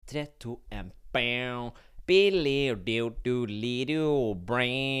3, 2, 1, bam. Billy do doodly do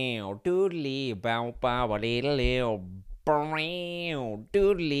brown doodly bow bow little brown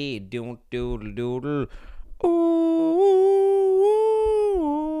doodly do doodle doodle.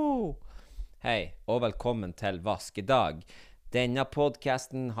 Hei, og velkommen til Vaskedag. Denne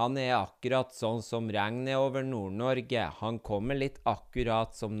podcasten, han akkurat sånn som regnet over Nord-Norge. Han kommer litt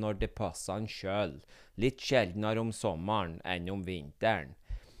akkurat som når det passer han selv. Litt sjeldnere om sommeren enn om vinteren.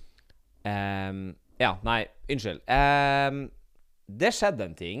 Unnskyld. Det skjedde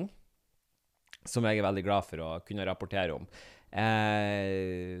en ting som jeg veldig glad for å kunne rapportere om.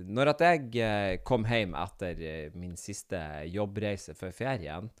 Når at jeg kom hjem etter min siste jobbreise for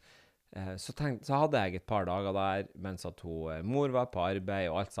ferien, så hadde jeg et par dager der mens at mor var på arbeid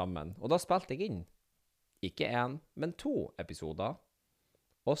og alt sammen. Og da spilte jeg inn ikke en, men 2 episoder.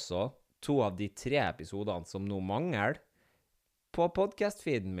 Også 2 av de 3 episodene som nå mangler på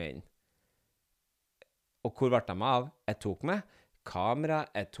podcastfeeden min. Og hvor ble de av? Jeg tok med kamera,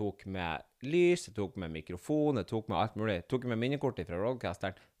 jeg tok med lys, jeg tok med mikrofon, jeg tok med alt mulig. Jeg tok med minnekortet fra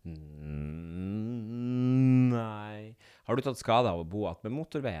Roadcasteren. Nei. Har du tatt skade av å bo att med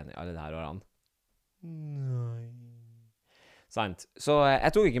motorveien i alle de her årene? Nei. Sant. Så jeg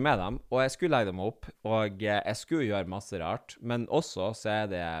tok ikke med dem, og jeg skulle legge dem opp, og jeg skulle gjøre masse rart, men også så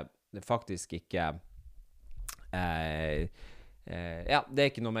det faktisk ikke... det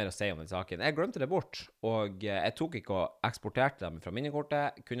ikke noe mer å si om den saken. Jeg glemte det bort, og jeg tok ikke og eksporterte dem fra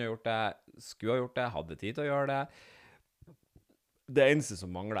minnekortet. Kunne gjort det, skulle ha gjort det, hadde tid til å gjøre det. Det eneste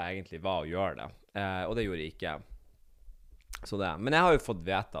som manglet egentlig var å gjøre det, og det gjorde jeg ikke. Så det. Men jeg har jo fått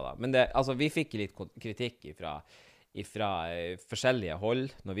vite det. Men vi fikk litt kritikk ifra forskjellige hold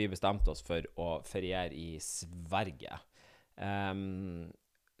når vi bestemte oss for å feriere i Sverige.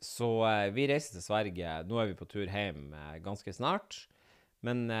 Så vi reiser til Sverige. Nå vi på tur hjem ganske snart.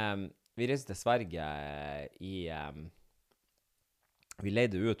 Men vi reiser til Sverige vi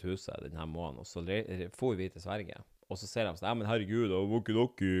leide ut huset denne måneden, og så får vi til Sverige. Og så ser de sånn, men herregud, da må ikke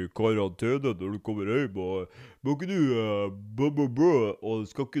dere i karantene når du kommer hjem, og må ikke du, og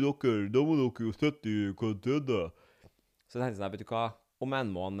skal ikke dere, da må dere jo sitte i karantene. Så jeg tenkte sånn, vet du hva? Om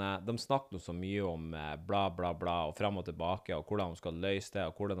en måned, de snakker så mye om bla bla bla, og frem og tilbake, og hvordan de skal løse det,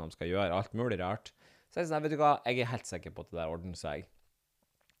 og hvordan de skal gjøre alt mulig rart. Så jeg sånn, vet du hva, jeg helt sikker på at det der ordner seg.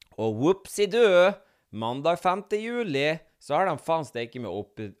 Og whoopsie-du, mandag 5. juli, så har de faen ikke med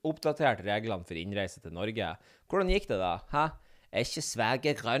oppdatert reglene for innreise til Norge. Hvordan gikk det da? Hæ? Ikke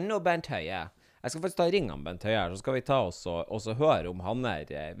Sverige grønn og Bent Høie? Jeg skal faktisk ta ringen om Bent Høie, så skal vi ta oss og høre om han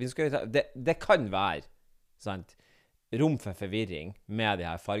det kan være, sant? Rom for forvirring med de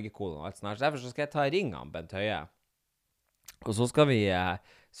her fargekodene og alt sånt her. Så derfor skal jeg ta ringen om Bent Høie. Og så skal vi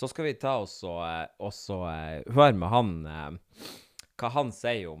ta oss og høre med han hva han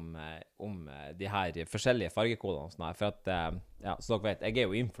sier om de her forskjellige fargekodene og sånn her. For at, så dere vet, jeg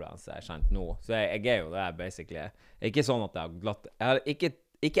jo influencer, sant, nå. Så jeg jo det, basically. Ikke sånn at jeg har glatt... Jeg har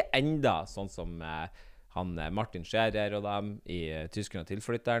ikke enda sånn som han Martin Scherer og dem i Tyskerne og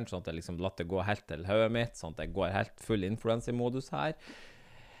tilflytteren, sånn at jeg liksom latt det gå helt til høyet mitt, sånn at jeg går helt full influencer-modus her.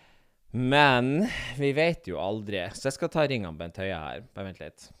 Men vi vet jo aldri. Så jeg skal ta ringen Bent Høie her. Bare vent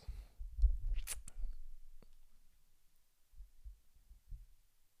litt.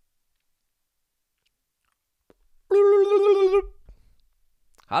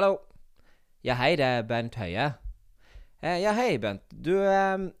 Hallo. Ja, hei, det Bent Høie. Ja, hei, Bent. Du,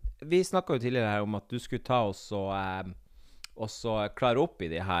 vi snakket jo tidligere her om at du skulle ta oss og så klare opp i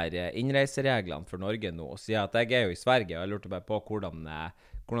de her innreisereglene for Norge nå, og si at jeg jo i Sverige, og jeg lurte bare på hvordan jeg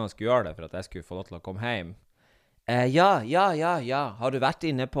skulle gjøre det for at jeg skulle få lov til å komme hjem. Ja. Har du vært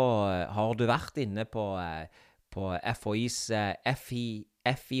inne på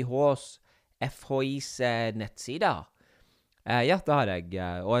FHIs nettsider? Ja, det har jeg, og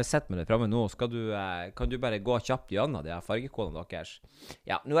jeg har sett med det fremme nå. Kan du bare gå kjapt gjennom de her fargekodene deres?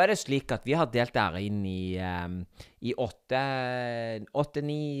 Ja, nå det slik at vi har delt der inn i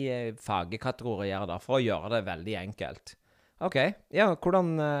 8-9 fagekategorier da, for å gjøre det veldig enkelt. Ok, ja,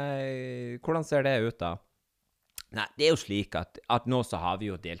 hvordan ser det ut da? Nei, det jo slik at nå så har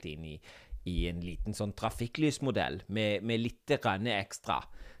vi jo delt inn i en liten sånn trafikklysmodell med litt grann ekstra.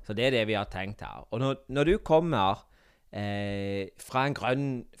 Så det det vi har tenkt her. Og når du kommer fra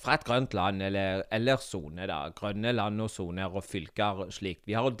et grønt land eller zone da, grønne land og zoner og fylker slikt.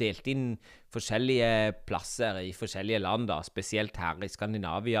 Vi har jo delt inn forskjellige plasser i forskjellige land da, spesielt her i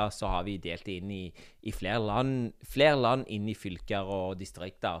Skandinavia så har vi delt inn i flere land inn i fylker og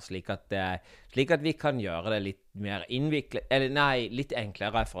distrikter, slik at vi kan gjøre det litt mer innviklet, litt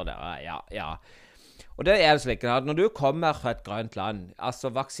enklere for dere, ja. Og det er jo slik at når du kommer fra et grønt land, altså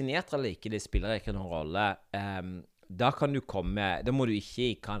vaksinert eller ikke, det spiller ikke noen rolle. Da kan du komme, da må du ikke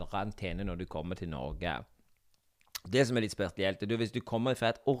i karantene når du kommer til Norge. Det som er litt spesielt, er hvis du kommer fra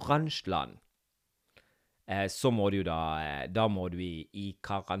et oransje land, så må du da må du i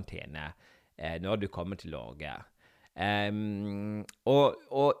karantene når du kommer til Norge.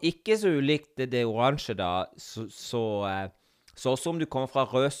 Og ikke så ulikt det oransje da, så også om du kommer fra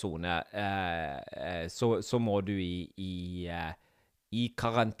rød zone, så må du i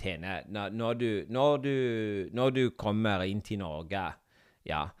karantene når du kommer inn til Norge.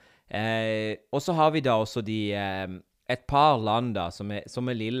 Ja. Og så har vi da også et par land da, som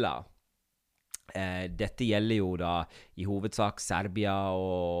er lilla. Dette gjelder jo da i hovedsak Serbia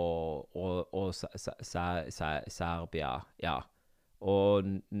og Serbia, ja. Og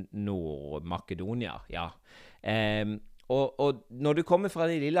Nord-Makedonia, ja. Og når du kommer fra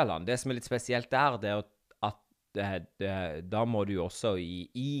de lilla land, det som er litt spesielt der, det er at da må du også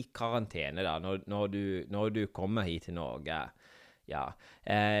i karantene da, når du kommer hit til Norge. Ja.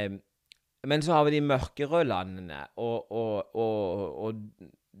 Men så har vi de mørkerøde landene, og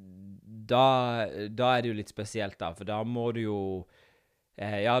da er det jo litt spesielt da, for da må du jo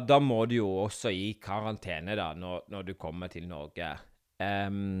da må du jo også i karantene da, når du kommer til Norge.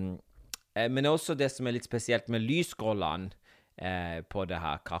 Men også det som er litt spesielt med lysgrå land på det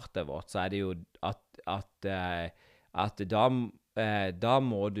her kartet vårt, så er det jo at da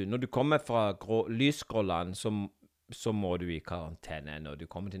må du, når du kommer fra lysgrå land, så må du i karantene når du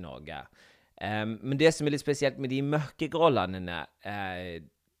kommer til Norge. Men det som er litt spesielt med de mørkegrå landene,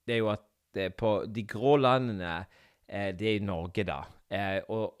 det er jo at på de grå landene, det er i Norge da.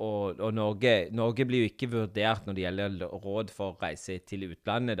 Og Norge blir jo ikke vurdert når det gjelder råd for å reise til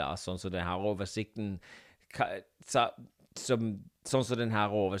utlandet da, sånn som denne oversikten sånn som denne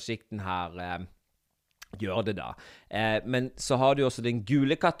oversikten her gjør det da. Men så har du også den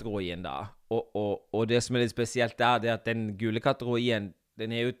gule kategorien da, og det som er litt spesielt der, det er at den gule kategorien,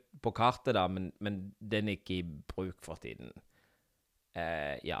 den er jo på kartet da, men den er ikke i bruk for tiden.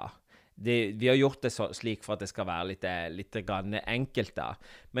 Ja. Vi har gjort det slik for at det skal være litt grann enkelt da.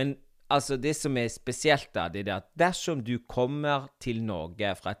 Men altså det som er spesielt da, det er at dersom du kommer til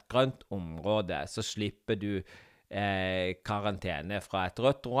Norge fra et grønt område, så slipper du karantene fra et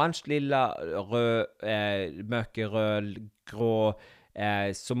rødt, oransje, lilla, rød, mørkerød, grå,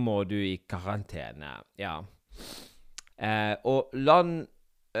 så må du i karantene, ja. Og land,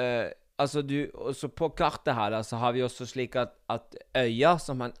 altså også på kartet her da, så har vi også slik at øyer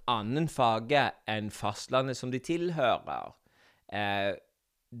som har en annen farge enn fastlandet som de tilhører,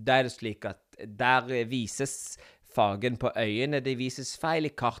 det er slik at der vises fargen på øyene, det vises feil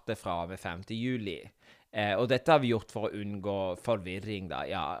i kartet fra med 5. juli. Og dette har vi gjort for å unngå forvirring da,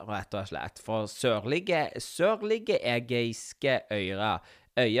 ja, rett og slett. For sørlige egeiske øyer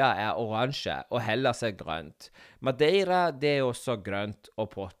er oransje, og Hellas er grønt. Madeira, det er også grønt,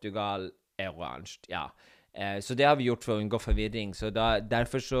 og Portugal er oransje, ja. Så det har vi gjort for å unngå forvirring. Så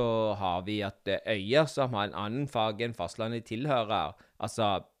derfor så har vi at øyer som har en annen farge enn fastlandet tilhører,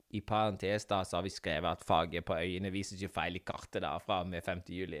 altså i parentes da, så har vi skrevet at farget på øyene viser ikke feil i kartet da, fra med 5.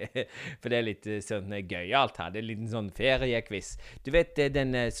 juli. For det er litt sånn gøyalt her. Det er litt sånn feriekviss. Du vet,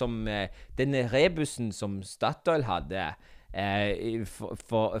 den rebusen som Statoil hadde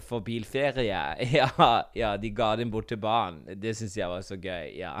for bilferie, ja, de ga den bort til barn. Det synes jeg var så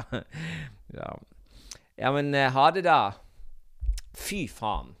gøy, ja. Ja, men ha det da. Fy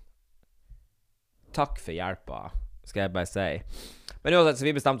faen. Takk for hjelpa, skal jeg bare si. Men uansett, så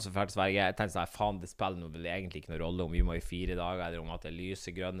vi bestemte oss for til Sverige. Jeg tenkte sånn, faen, det spiller noe vel egentlig ikke noen rolle om vi må i 4 dager, eller om at det er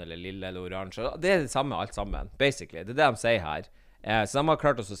lyse, grønn, eller lille, eller oransje. Det er det samme, alt sammen, basically. Det er det de sier her. Så de har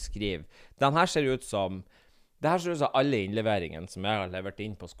klart oss å skrive. Det her ser ut som alle innleveringene som jeg har levert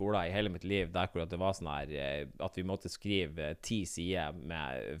inn på skolen i hele mitt liv, der hvor det var sånn her, at vi måtte skrive 10 sider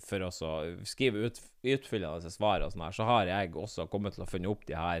for oss å skrive utfyllende svar og sånn her, så har jeg også kommet til å finne opp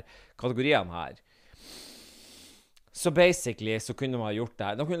de her kategoriene her. Så basically så kunne man ha gjort det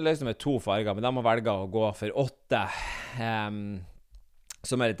her. De kunne løse det med 2 farger, men de må velge å gå for 8,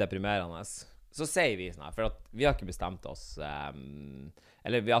 som er litt deprimerende. Så sier vi sånn her, for at vi har ikke bestemt oss,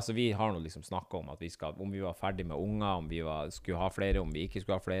 eller vi har nå liksom snakket om at om vi var ferdig med unger, om vi skulle ha flere, om vi ikke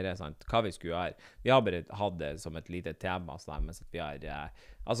skulle ha flere, sant? Hva vi skulle gjøre. Vi har bare hatt det som et lite tema, sånn her, mens at vi har,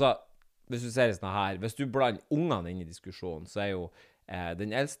 altså, hvis du ser det sånn her, hvis du blander ungene inn i diskusjonen, så er jo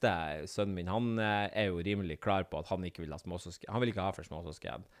den eldste sønnen min, han er jo rimelig klar på at han ikke vil ha småsøsken. Han vil ikke ha flere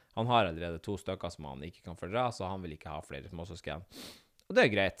småsøsken. Han har allerede 2 stykker som han ikke kan fordra, så han vil ikke ha flere småsøsken. Og det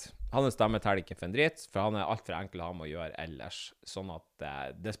er greit. Han stemmer til ikke for en dritt, for han er alt for enkel å ha med å gjøre ellers. Sånn at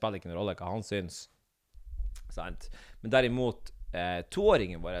det spiller ikke noen rolle hva han syns. Sant? Men derimot,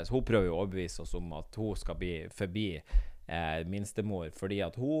 toåringen vår, hun prøver jo å overbevise oss om at hun skal bli forbi minstemor, fordi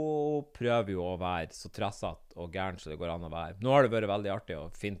at hun prøver jo å være så trassatt og gæren så det går an å være. Nå har det vært veldig artig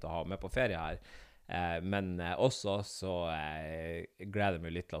og fint å ha med på ferie her, men også så gleder jeg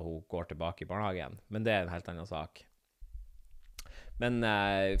meg litt til at hun går tilbake i barnehagen. Men det er en helt annen sak. Men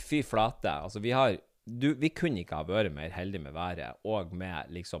fy flate, altså vi kunne ikke ha vært mer heldige med været, og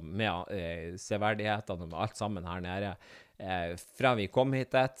med, liksom, med severdighetene og med alt sammen her nede. Fra vi kom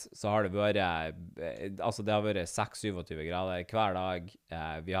hit så har det vært, altså det har vært 6-27 grader hver dag.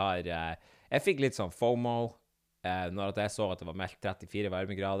 Jeg fikk litt sånn FOMO, når jeg så at det var meldt 34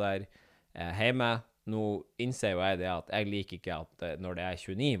 varmegrader hjemme. Nå innser jo jeg det at jeg liker ikke at når det er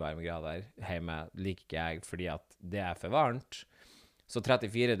 29 varmegrader hjemme, liker ikke jeg fordi at det er for varmt. Så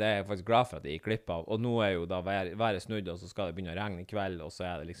 34, det er jeg faktisk glad for at jeg gikk glipp av. Og nå er jo da været snudd, og så skal det begynne å regne i kveld, og så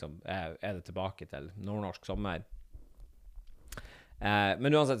er det liksom, er det tilbake til nordnorsk sommer.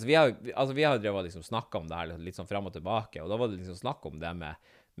 Men uansett, vi har drevet liksom snakket om det her litt sånn frem og tilbake, og da var det liksom snakk om det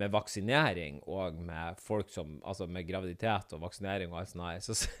med vaksinering, og med folk som, altså med graviditet og vaksinering og alt sånt her.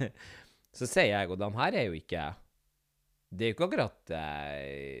 Så sier jeg, og den her er jo ikke, det er jo ikke akkurat,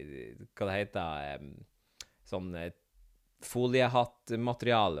 hva det heter, sånn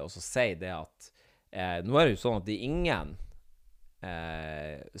foliehattmateriale, og så sier det at nå er det jo sånn at det er ingen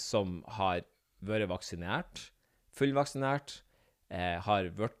som har vært vaksinert, fullvaksinert, har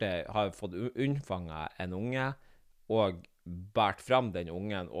fått unnfanget en unge og bært fram den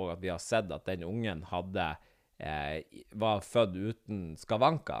ungen, og at vi har sett at den ungen var født uten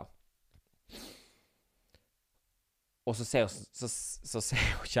skavanker. Og så sier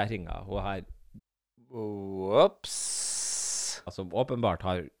jo kjerringa, hun her, ops, altså åpenbart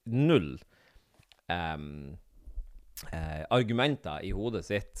har null argumenter i hodet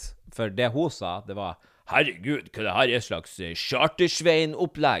sitt, for det hun sa, det var herregud, hva det her er slags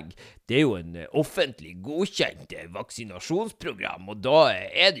chartersveien-opplegg? Det er jo en offentlig godkjent vaksinasjonsprogram, og da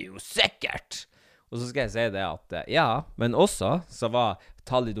er det jo sikkert. Og så skal jeg si det at, ja, men også så var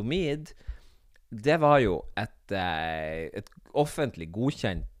thalidomid, det var jo et offentlig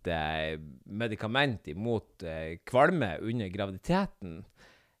godkjent medikament imot kvalme under graviditeten,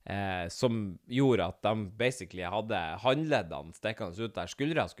 som gjorde at de basically hadde håndleddene stekkende ut der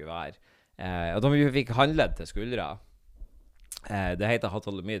skuldra skulle være. Og de fikk håndledd til skuldra. Det heter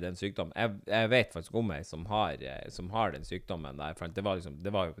thalidomid, det er en sykdom. Jeg vet faktisk om meg som har den sykdommen der, for det var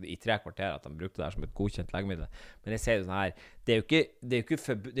jo i 3 kvarter at de brukte det her som et godkjent legemiddel. Men jeg sier det sånn her, det er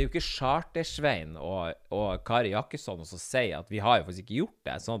jo ikke Chartersveien og Kari Jakkesson som sier at vi har jo faktisk ikke gjort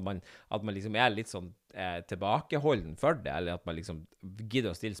det, sånn at man liksom er litt sånn tilbakeholden for det, eller at man liksom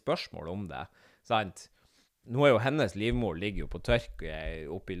gidder å stille spørsmål om det, sant? Nå er jo hennes livmor ligger jo på tørk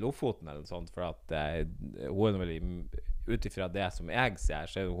oppe i Lofoten eller noe sånt, for at hun er vel utifra det som jeg ser,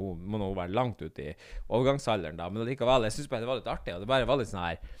 så må hun være langt ute i overgangsalderen da, men likevel, jeg synes bare det var litt artig, og det bare var litt sånn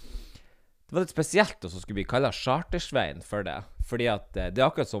her, det var litt spesielt å skulle bli kallet Chartersveien for det, fordi at det er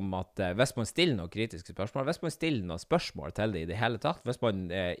akkurat som at hvis man stiller noen kritiske spørsmål, hvis man stiller noen spørsmål til det i det hele tatt, hvis man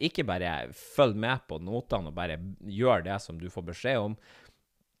ikke bare følger med på notene og bare gjør det som du får beskjed om,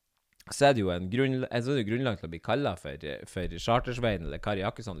 så er det jo grunnlag til å bli kallet for Chartersveien eller Kari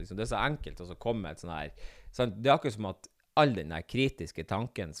Jakkesson, liksom. Det er så enkelt å komme et sånn her, sånn, det er akkurat som at all den der kritiske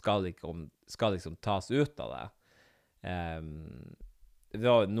tanken skal liksom tas ut av det. Det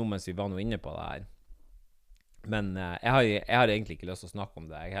var nå mens vi var nå inne på det her. Men jeg har egentlig ikke lyst til å snakke om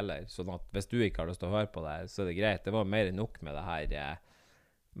det jeg heller, sånn at hvis du ikke har lyst til å høre på det, så er det greit. Det var mer enn nok med det her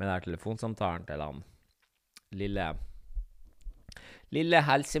telefonsamtalen til han lille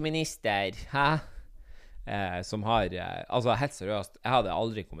helseminister, som har, altså helt seriøst, jeg hadde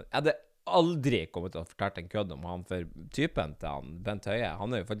aldri kommet til å fortelle en kødd om han, for typen til han, Bent Høie,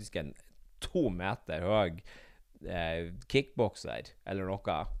 han er jo faktisk en 2 meter høy kickbokser, eller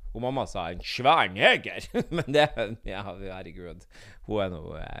noe. Og mamma sa en svær neger, men det, ja, herregud,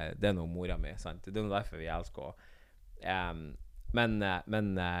 det er noe mora mi, sant? Det er noe derfor vi elsker henne. Men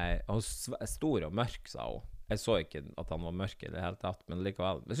hun er stor og mørk, sa hun. Jeg så ikke at han var mørk i det hele tatt, men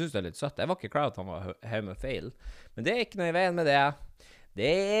likevel. Jeg synes det er litt søtt. Jeg var ikke klar at han var homofil. Men det er ikke noe i veien med det. Det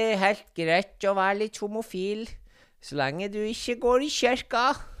er helt greit å være litt homofil, så lenge du ikke går i kirka.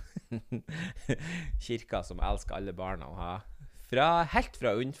 Kirka som elsker alle barna å ha. Helt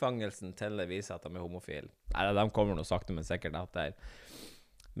fra unnfangelsen til det viser at de er homofil. Nei, de kommer nå sakte, men sikkert etter.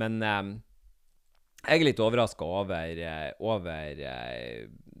 Men jeg er litt overrasket over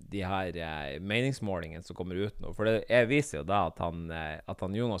de her meningsmålingene som kommer ut nå, for jeg viser jo da at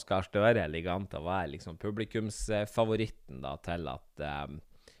han Jonas Gahr Støre ligger an til å være liksom publikumsfavoritten da, til at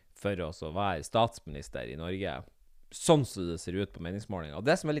for oss å være statsminister I Norge. Sånn som det ser ut på meningsmålinger. Og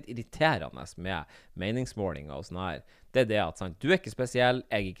det som litt irriterende med meningsmålinger og sånn her, det det at sant, du ikke spesiell,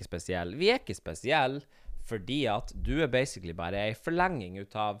 jeg ikke spesiell. Vi ikke spesiell fordi at du basically bare en forlenging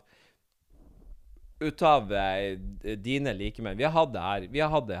ut av dine likemenn. Vi har hatt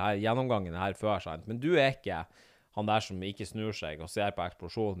det her gjennomgangen her før, sant? Men du ikke han der som ikke snur seg og ser på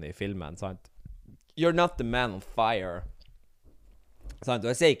eksplosjonen I filmen, sant? You're not the man on fire. Sant?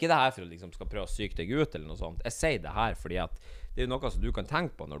 Og jeg sier ikke det her for å liksom skal prøve å syke deg ut eller noe sånt. Jeg sier det her fordi at det noe som du kan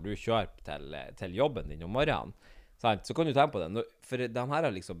tenke på når du kjører til jobben din om morgenen. Sant? Så kan du tenke på det. For den her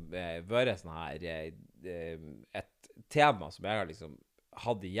har liksom vært sånn her et tema som jeg har liksom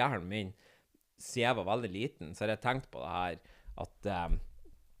hatt I hjernen min siden jeg var veldig liten. Så har jeg tenkt på det her at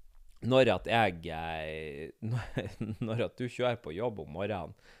når at du kjører på jobb om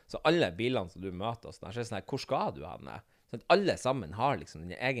morgenen, så alle bilene som du møter så er det sånn her, hvor skal du henne? Sånn at alle sammen har liksom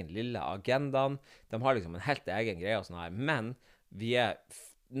den egen lille agendaen, de har liksom en helt egen greie og sånn her, men vi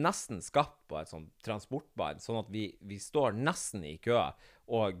nesten skapt på et sånt transportband, sånn at vi står nesten I kø,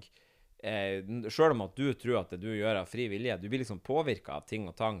 og selv om at du tror at det du gjør av fri vilje, du blir liksom påvirket av ting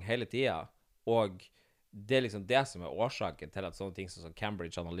og tang hele tiden, og det liksom det som årsaken til at sånne ting som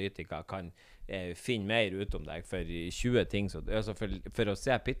Cambridge Analytica kan finne mer ut om deg for 20 ting, så, altså for å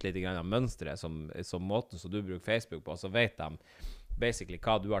se litt grann av mønstre som måten som du bruker Facebook på, så vet de basically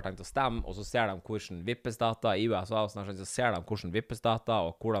hva du har tenkt å stemme, og så ser de hvordan vippestater I USA, og sånn, så ser de hvordan vippestater,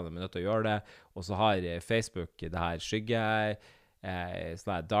 og hvordan de nødt til å gjøre det, og så har Facebook det her skygge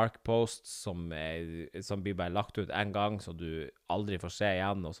sånne dark posts som blir bare lagt ut en gang så du aldri får se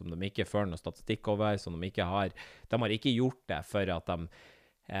igjen og som de ikke fører noe statistikk over som de har ikke gjort det for at de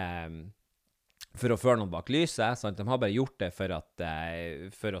for å føre noen bak lyset sant? De har bare gjort det for å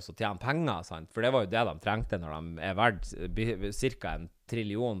tjene penger sant? For det var jo det de trengte når de verdt cirka $1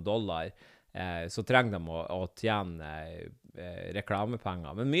 trillion så trenger de å tjene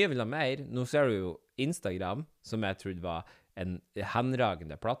reklamepenger men mye vil ha mer nå ser du jo Instagram som jeg trodde var en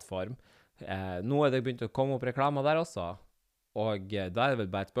henragende plattform. Nå det begynt å komme opp reklamer der også, og da det vel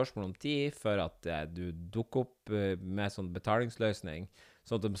bare et spørsmål om tid for at du dukker opp med sånn betalingsløsning,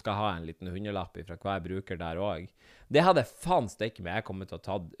 så at de skal ha en liten hundrelapp fra hver bruker der også. Det hadde fanns det ikke med jeg kommet til å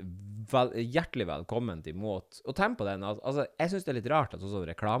ta hjertelig velkommen imot. Og tenk på den, altså, jeg synes det litt rart at også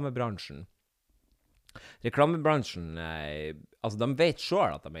reklamebransjen altså de vet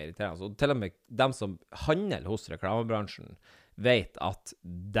selv at de irriterende og til og med dem som handler hos reklamebransjen vet at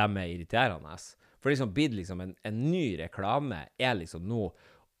de irriterende for liksom blir liksom en ny reklame liksom nå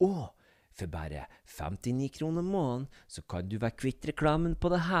for bare 59 kroner måneden så kan du være kvitt reklamen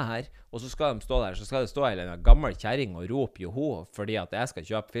på det her og så skal de stå der så skal det stå en gammel kjæring og rope joho fordi at jeg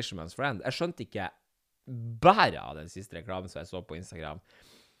skal kjøpe Fisherman's Friend jeg skjønte ikke bare av den siste reklamen som jeg så på Instagram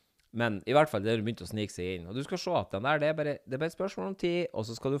men I hvert fall det begynt å snike seg inn og du skal se at den der det bare et spørsmål om tid og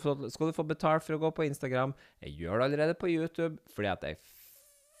så skal du få betalt for å gå på Instagram jeg gjør det allerede på YouTube fordi at jeg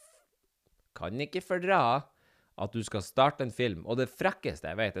kan ikke fordra at du skal starte en film og det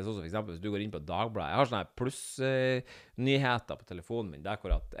frekkeste jeg vet sånn som for eksempel hvis du går inn på Dagbladet jeg har sånne her pluss-nyheter på telefonen min der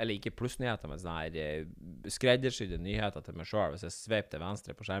hvor at, eller ikke pluss-nyheter men sånne her skreddersydde nyheter til meg selv hvis jeg sveiper til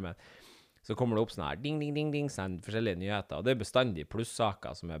venstre på skjermen så kommer det opp sånne her ding, ding, ding, ding, sånne forskjellige nyheter, og det bestandig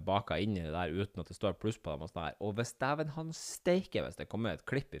plussaker som baket inn I det der uten at det står pluss på dem og sånne her, og hvis dæven han steiker hvis det kommer et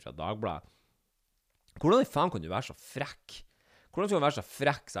klipp fra Dagbladet, hvordan I faen kan du være så frekk? Hvordan skal du være så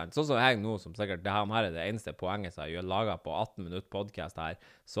frekk, sant? Sånn som jeg nå, som sikkert det her det eneste poenget som jeg har laget på 18 minutter podcast her,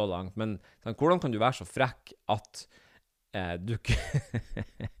 så langt, men sant? Hvordan kan du være så frekk at at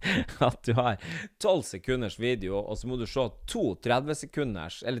du har 12 sekunders video og så må du se 2 30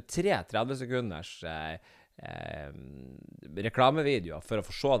 sekunders eller 3 30 sekunders reklamevideoer for å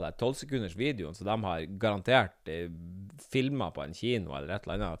få se det 12 sekunders videoen så de har garantert filmet på en kino eller et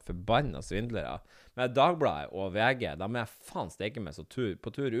eller annet forbannet svindlere men Dagbladet og VG de faen steker med så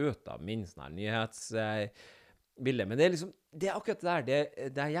på tur ut av min sånn her nyhetsbilde men det liksom det akkurat det der,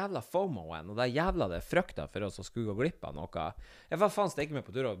 det jævla FOMO-en, og det jævla det frykta for oss å skulle gå glipp av noe. Jeg var faen stekke med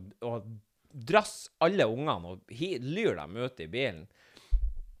på tur og drass alle ungene og lyr dem ut I bilen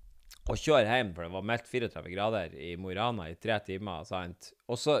og kjøre hjem, for det var meldt 34 grader I Mo I Rana I 3 timer, sant?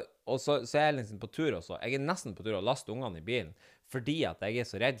 Og så jeg liksom på tur også. Jeg nesten på tur å laste ungene I bilen, fordi at jeg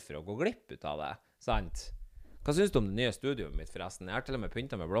så redd for å gå glipp ut av det, sant? Hva synes du om det nye studioet mitt forresten? Jeg har til og med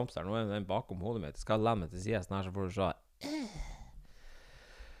pyntet med blomster. Nå den bakom hodet mitt. Jeg skal lemme til siden sånn her, så får du se.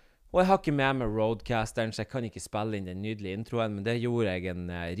 Og jeg har ikke med meg Roadcasteren, så jeg kan ikke spille inn den nydelige introen, men det gjorde jeg en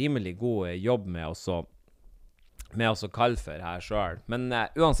rimelig god jobb med, og så med oss å kalle for her selv. Men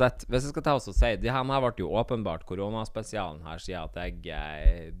uansett, hvis jeg skal ta oss og si, det her ble jo åpenbart koronaspesialen her, sier at jeg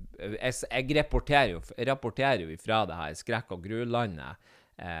rapporterer jo ifra det her skrekk- og grulandet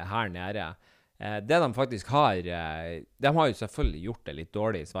her nede. Det de faktisk har, de har jo selvfølgelig gjort det litt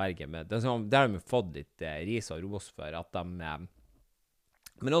dårlig i Sverige, men det har de fått litt ris og ros for, at de...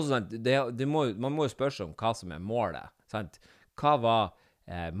 men også sånn, man må jo spørre seg om hva som er målet, sant? Hva var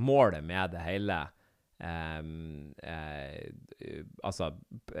målet med det hele? Altså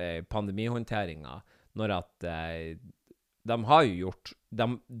pandemihåndteringen, når at de har jo gjort,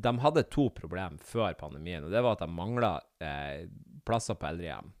 de hadde 2 problem før pandemien, og det var at de manglet plasser på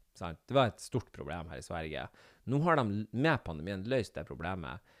eldrehjem, sant? Det var et stort problem her i Sverige. Nå har de med pandemien løst det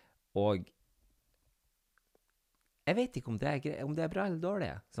problemet, og jeg vet ikke om det er bra eller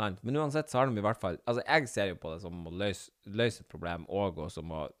dårlig, sant? Men uansett så har de i hvert fall, altså jeg ser jo på det som å løse et problem, og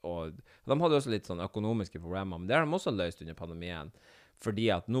de hadde også litt sånn økonomiske problemer, men det har de også løst under pandemien,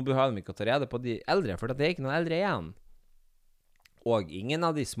 fordi at nå behøver de ikke å ta rede på de eldre, for det er ikke noen eldre igjen. Og ingen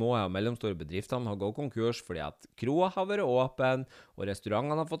av de små og mellomstore bedriftene har gått konkurs fordi at kroa har vært åpen, og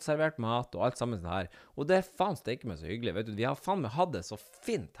restaurantene har fått servert mat, og alt sammen sånn her. Og det er faen steike meg så hyggelig, vet du. Vi har faen meg hatt det så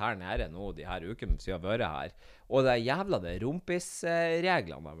fint her nede nå, de her ukene vi har vært her. Og det jævla det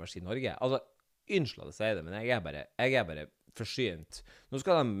rumpisreglene deres i Norge. Altså, unnskyld at jeg sier det, men jeg er bare forsynt. Nå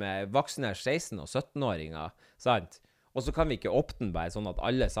skal de vaksinere 16- og 17-åringer, sant? Og så kan vi ikke åpne bare sånn at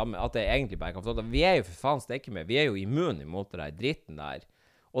alle sammen, at det egentlig bare kan forstå. Vi er jo for faen stekke med, vi er jo immun imot det der dritten der.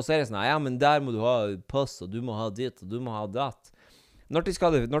 Og så er det sånn, ja, men der må du ha pass, og du må ha ditt, og du må ha datt. Når de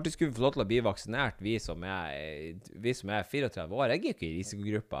skulle få lov til å bli vaksinert, vi som er 34 år, jeg er ikke i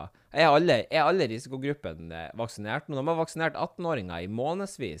risikogruppa. Er alle risikogruppen vaksinert nå? De har vaksinert 18-åringer i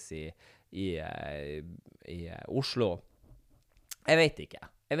månedsvis i Oslo. Jeg vet ikke.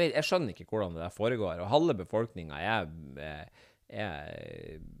 Jeg skjønner ikke hvordan det der foregår, og halve befolkningen er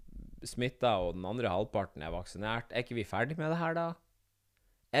smittet, og den andre halvparten er vaksinert. Er ikke vi ferdig med det her da?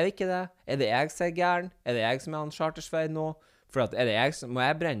 Er vi ikke det? Er det jeg som er gæren? Er det jeg som er han Chartersveien nå? For at må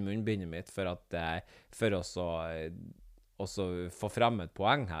jeg brenne munnbindet mitt for å så få frem et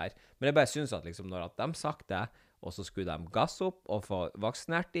poeng her? Men jeg bare synes at liksom, når at de sagt det, og så skulle de gasse opp og få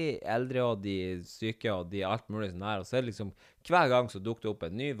vaksinert de eldre og de syke og de alt mulig sånn her, og så er det liksom hver gang så dukker det opp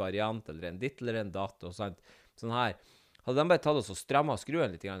en ny variant eller en ditt eller en datt og sånn her. Hadde de bare tatt oss og strammet skruen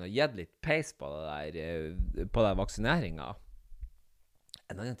litt og gitt litt peis på det der vaksineringen?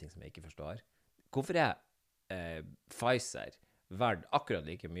 En annen ting som jeg ikke forstår, hvorfor er Pfizer verdt akkurat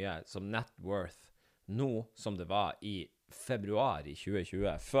like mye som net worth nå som det var i februar i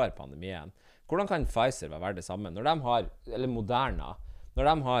 2020, før pandemien? Hvordan kan Pfizer være verdt det samme når de har, eller Moderna, når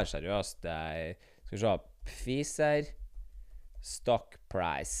de har seriøst, skal vi se, Pfizer stock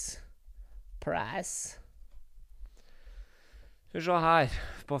price, skal vi se her,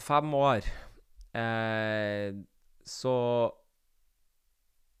 på 5 år, så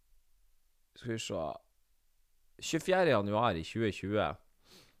skal vi se, 24. januar i 2020,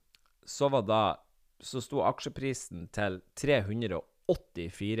 så sto aksjeprisen til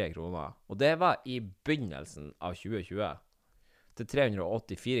 384 kroner, og det var i begynnelsen av 2020, til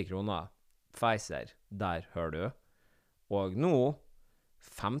 384 kroner, Pfizer, der hører du, og nå,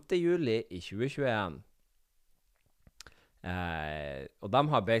 5. juli i 2021, og de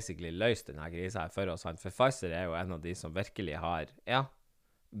har basically løst denne krisen her for oss, for Pfizer er jo en av de som virkelig har,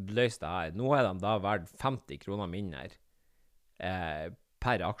 løst det her. Nå er de da verdt 50 kroner mindre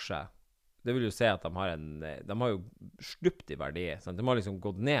per aksje. Det vil jo si at de har jo slupt i verdi, sant? De har liksom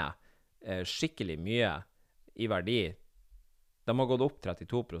gått ned skikkelig mye i verdi. De har gått opp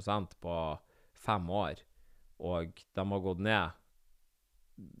 32% på 5 år, og de har gått ned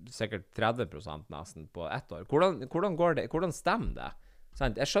sikkert 30% nesten på 1 år. Hvordan går det? Hvordan stemmer det?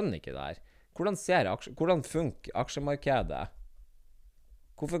 Sant? Jeg skjønner ikke det her. Hvordan funker aksjemarkedet?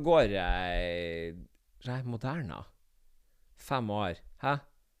 Hvorfor går Moderna 5 år? Hæ?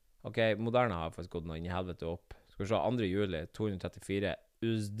 Ok, Moderna har faktisk gått noe inn i helvete opp. Skal vi se, 2. juli, 234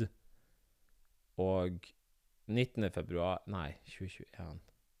 USD. Og 19. februar, nei, 2021.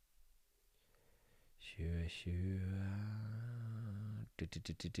 2020...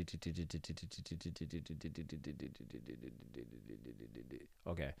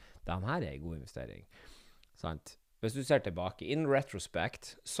 Ok, den her er en god investering. Sant? Hvis du ser tilbake, in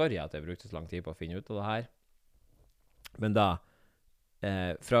retrospect, sorry at jeg brukte så lang tid på å finne ut av det her, men da,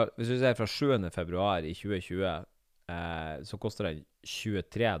 hvis du ser fra 7. februar i 2020, så koster den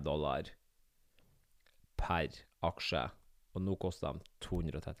 $23 per aksje, og nå koster de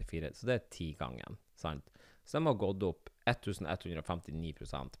 234, så det er 10 gangen, sant? Så de har gått opp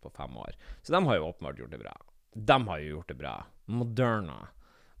 1159% på 5 år, så de har jo åpenbart gjort det bra. De har jo gjort det bra. Moderna.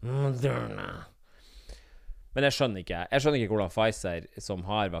 Men jeg skjønner ikke hvordan Pfizer, som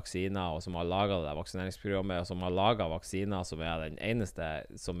har vaksiner, og som har laget det vaksineringsprogrammet, og som har laget vaksiner, som er den eneste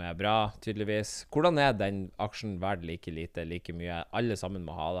som er bra, tydeligvis. Hvordan er den aksjen verdt like lite, like mye? Alle sammen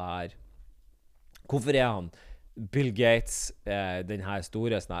må ha det her. Hvorfor er han Bill Gates, den her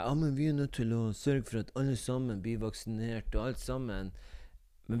store sånn her, men vi er nødt til å sørge for at alle sammen blir vaksinert, og alt sammen.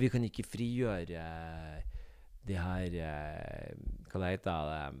 Men vi kan ikke frigjøre det her, hva det heter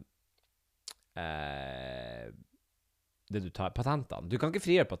det, det du tar, patentene. Du kan ikke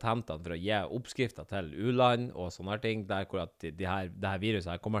frigjøre patentene for å gi oppskrifter til u-land og sånne ting, der hvor at det her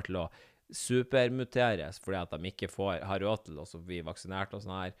viruset her kommer til å supermuteres fordi at de ikke har råd til å bli vaksinert og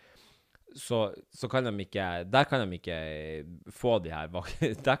sånn her. Så kan de ikke, der kan de ikke få der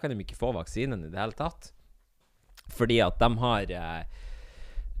kan de ikke få vaksinen i det hele tatt. Fordi at de har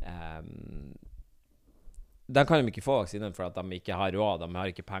de kan de ikke få vaksinen for at de ikke har råd, de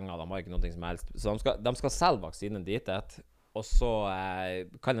har ikke penger, de har ikke noe som helst. Så de skal selge vaksinen dit og så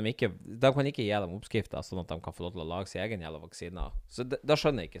kan de ikke gi dem oppskrifter sånn at de kan få lov til å lage sin egen jævla vaksiner. Så da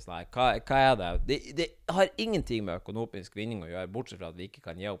skjønner jeg ikke sånn her, hva er det? Det har ingenting med økonomisk vinning å gjøre, bortsett fra at vi ikke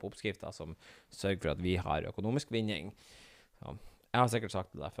kan gi opp oppskrifter som sørger for at vi har økonomisk vinning. Så, jeg har sikkert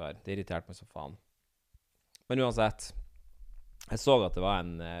sagt det der før, det irriterte meg så faen. Men uansett, jeg så at det var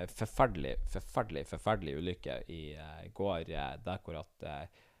en forferdelig ulykke i går, der hvor at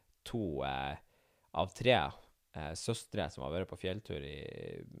 2 av 3 søstre som har vært på fjelltur i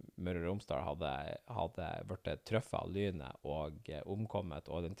Møre og Romsdal hadde vært truffet av lynet og omkommet,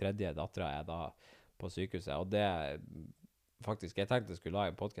 og den tredje datteren er da på sykehuset. Og det faktisk, jeg tenkte jeg skulle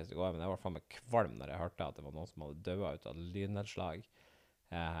lage en podcast i går, men jeg var faen meg kvalm når jeg hørte at det var noen som hadde dødd ut av lynnedslag.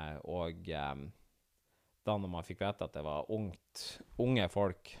 Da når man fikk vite at det var unge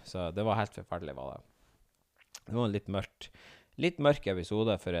folk, så det var helt forferdelig, var det. Det var en litt mørk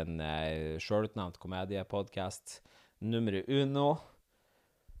episode for en selvutnevnt komediepodcast nummer 1.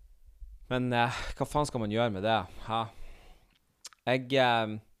 Men hva faen skal man gjøre med det? Jeg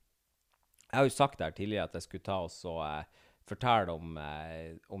har jo sagt der tidligere at jeg skulle ta oss og fortelle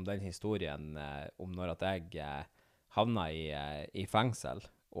om den historien, om når at jeg havnet i fengsel,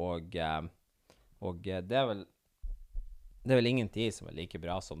 og det er vel ingen tid som er like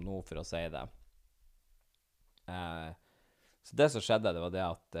bra som nå, for å si det. Så det som skjedde, det var det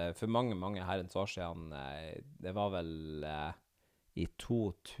at for mange herrens år siden, det var vel i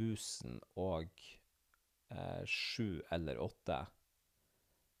 2007 eller 2008,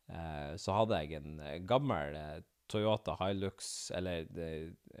 så hadde jeg en gammel Toyota Hilux, eller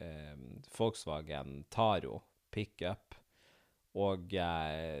Volkswagen Taro pick-up, og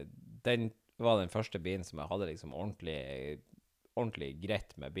den var den første bilen som jeg hadde liksom ordentlig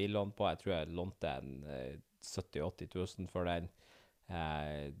greit med billån på. Jeg tror jeg lånte en 70-80 000 for den.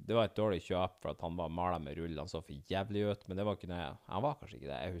 Det var et dårlig kjøp for at han var malet med rull, han så for jævlig ut, men det var ikke nøye. Han var kanskje ikke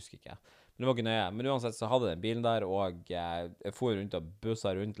det, jeg husker ikke. Men det var ikke nøye. Men uansett så hadde den bilen der, og jeg for rundt og bussa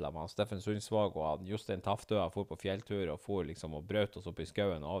rundt til ham. Steffen Sundsvåg og Jostein Taftø for på fjelltur og for liksom og brøt oss opp i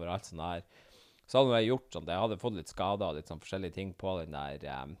skauen og overalt sånn der. Så hadde jeg gjort sånn, jeg hadde fått litt skader og litt sånn forskjellige ting på den der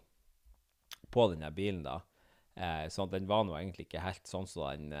bilen da, sånn at den var nå egentlig ikke helt sånn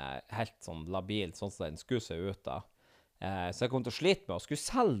helt sånn labil, sånn som den skulle se ut da. Så jeg kom til å slite med å skulle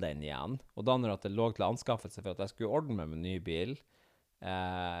selge den igjen, og da når det lå til anskaffelse for at jeg skulle ordne med en ny bil,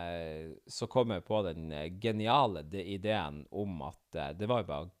 så kom jeg på den geniale ideen om at det var jo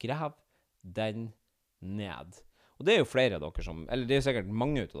bare å grave den ned. Og det er jo flere av dere som, eller det er jo sikkert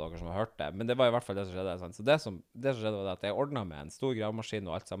mange av dere som har hørt det, men det var i hvert fall det som skjedde. Sant? Så det som skjedde var at jeg ordnet med en stor gravemaskin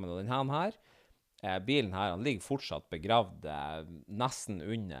og alt sammen, og den her, bilen her, han ligger fortsatt begravd nesten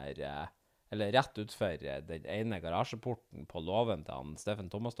under, eller rett utfor den ene garasjeporten på låven til han Steffen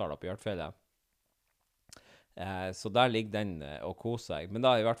Thomasdal på Hjørtfjellet. Så der ligger den og koser seg. Men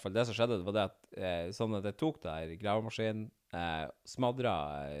da i hvert fall det som skjedde, det var det at sånn at jeg tok der gravemaskinen,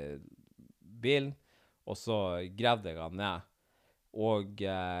 smadret bilen, og så gravde jeg han ned. Og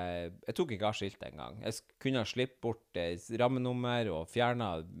jeg tok ikke av skiltet en gang. Jeg kunne ha slippet bort rammenummer og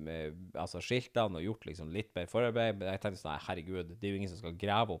fjernet altså skiltene og gjort liksom litt mer forarbeid, men jeg tenkte sånn, herregud, det er jo ingen som skal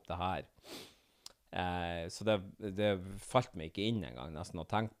grave opp det her. Så det falt meg ikke inn en gang nesten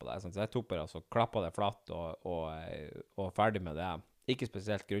å tenke på det. Så jeg tok bare og klappet det flatt og ferdig med det. Ikke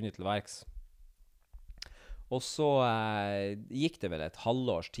spesielt grunnet til verks. Og så gikk det vel et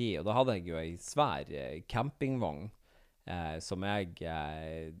halvårs tid, og da hadde jeg jo en svær campingvogn som jeg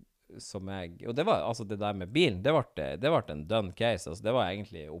og det var, altså det der med bilen, det ble en done case, altså det var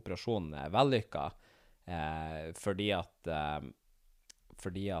egentlig operasjonen vellykket, fordi at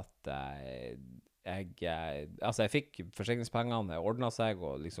fordi at altså jeg fikk forsikringspengene, det ordnet seg,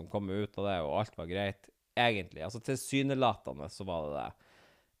 og liksom kom ut av det, og alt var greit, egentlig. Altså tilsynelatende så var det det.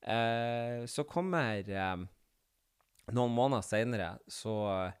 Så kommer noen måneder senere,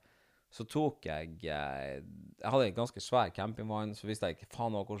 så tok jeg hadde en ganske svær campingvogn, så visste jeg ikke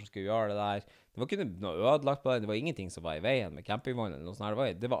faen noe hvordan skulle jeg gjøre det der. Det var ikke noe ødelagt på det, det var ingenting som var i veien med campingvognen, eller noe sånt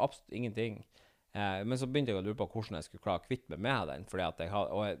her. Det var absolutt ingenting. Men så begynte jeg å lure på hvordan jeg skulle klare å kvitte meg med den, fordi at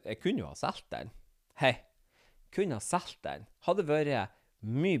jeg kunne jo ha solgt den. Hei, kunne ha solgt den. Hadde vært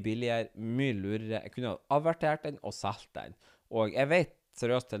mye billigere, mye lurere. Jeg kunne ha avertert den og solgt den. Og jeg vet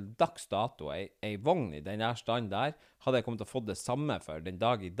seriøst til dags dato, ei vogn i den der stand der, hadde jeg kommet til å få det samme for den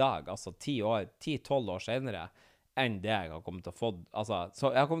dag i dag, altså 10-12 år senere, enn det jeg har kommet til å få. Altså,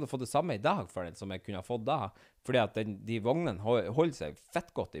 så jeg har kommet til å få det samme i dag for den som jeg kunne ha fått da, fordi at de vognene holder seg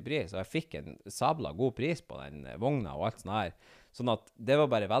fett godt i pris, og jeg fikk en sabla god pris på den vogna og alt sånt her. Sånn at det var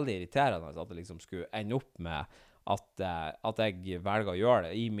bare veldig irriterende at det liksom skulle ende opp med at jeg velger å gjøre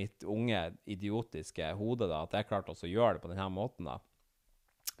det i mitt unge, idiotiske hode da, at jeg klarte også å gjøre det på denne måten da.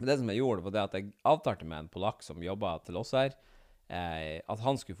 Men det som jeg gjorde, var det at jeg avtalte med en polakk som jobbet til oss her, at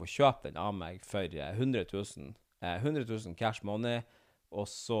han skulle få kjøpe den av meg for 100 000. 100 000 cash money, og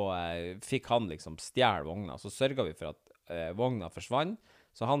så fikk han liksom stjele vogna. Så sørget vi for at vogna forsvant,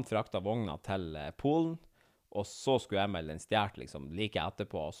 så han frakta vogna til Polen, og så skulle jeg melde den stjert liksom like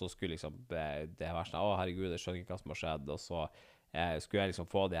etterpå, og så skulle liksom det være sånn, å herregud, jeg skjønner ikke hva som har skjedd, og så skulle jeg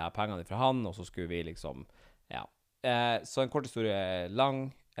liksom få de her pengene fra han, og så skulle vi liksom, ja. Så en kort historie lang.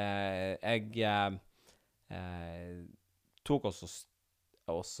 Jeg tok også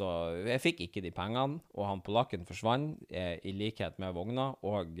jeg fikk ikke de pengene, og han polakken forsvant i likhet med vogna,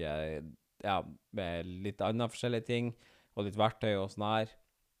 og ja, med litt andre forskjellige ting, og litt verktøy og sånn her.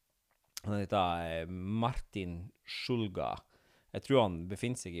 Han heter Martin Schulga. Jeg tror han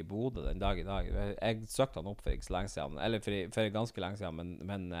befinner seg i Bodø den dag i dag. Jeg søkte han opp for ikke så lenge siden, eller for ganske lenge siden,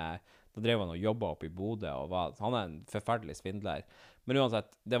 men da drev han og jobbet opp i Bodø, og han en forferdelig svindler. Men uansett,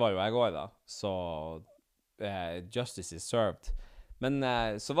 det var jo jeg også da, så justice is served. Men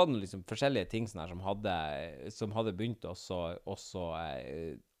så var det liksom forskjellige ting sånn her som hadde begynt og så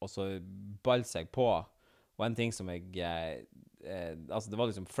ball seg på, og en ting som jeg altså det var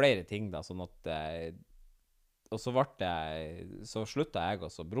liksom flere ting da, sånn at og så så sluttet jeg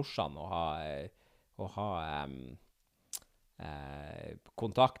også brorsan å ha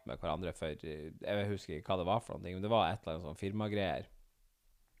kontakt med hverandre, for jeg husker ikke hva det var for noe, men det var et eller annet sånn firmagreier.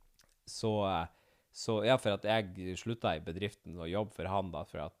 Så ja, for at jeg sluttet i bedriften og jobbe for han da,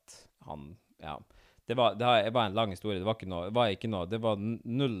 for at han, ja, det var en lang historie, det var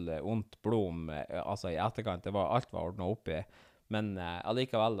null ondt blod altså i etterkant, alt var ordnet opp i, men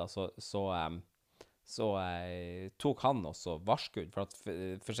allikevel da, så tok han også varskudd, for at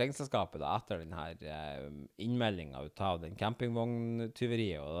forsikringsselskapet da, etter den her innmeldingen ut av den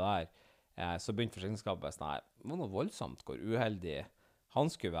campingvogntyveriet og det der, så begynte forsikringsselskapet sånn her, det var noe voldsomt hvor uheldig han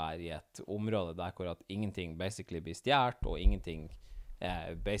skulle være i et område der hvor at ingenting basically blir stjert, og ingenting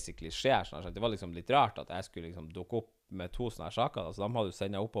basically skjer. Sånn. Det var liksom litt rart at jeg skulle liksom dukke opp med 2 sånne her saker, da. Så de hadde jo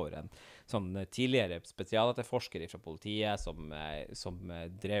sendt oppover en sånn tidligere spesialetterforsker fra politiet som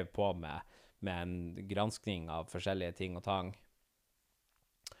drev på med en granskning av forskjellige ting og tang.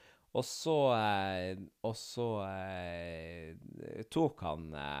 Og så tok han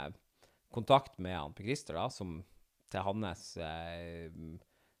kontakt med han Per Christer da, som til hans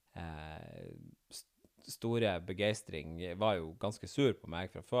store begeistring var jo ganske sur på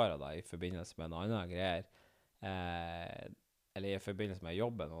meg fra før da, i forbindelse med noen andre greier, eller i forbindelse med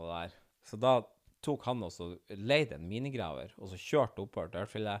jobben og det der. Så da tok han også leid en minigraver, og så kjørte oppover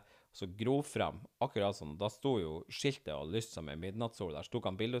dørfyllet, og så grov frem, akkurat sånn. Da sto jo skiltet og lyst som en midnattssol. Der tok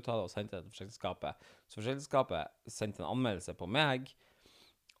han bilde ut av det og sendte det til forsikringsselskapet. Så forsikringsselskapet sendte en anmeldelse på meg,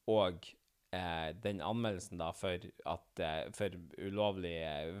 og den anmeldelsen da for ulovlig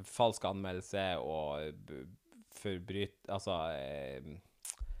falsk anmeldelse og altså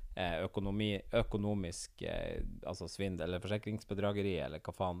økonomisk altså svindel eller forsikringsbedrageri eller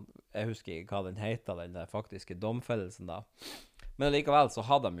hva faen, jeg husker ikke hva den heter, den der faktiske domfellelsen da. Men likevel så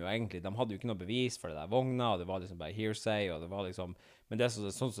hadde de jo egentlig, de hadde jo ikke noe bevis for det der vogna, og det var liksom bare hearsay, og det var liksom, men det sånn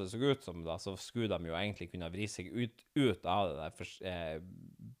som det så ut som da, så skulle de jo egentlig kunne vri seg ut av det der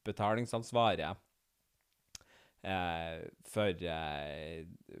betalingsansvaret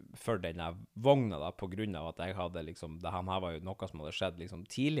for denne vogna da, på grunn av at jeg hadde liksom, det her var jo noe som hadde skjedd liksom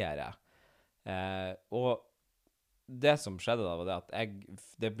tidligere. Og det som skjedde da var det at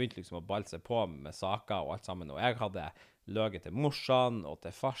det begynte liksom å balle seg på med saker og alt sammen, og jeg hadde løget til morsan, og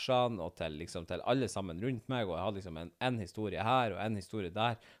til farsan, og til, liksom, til alle sammen rundt meg, og jeg hadde liksom en historie her, og en historie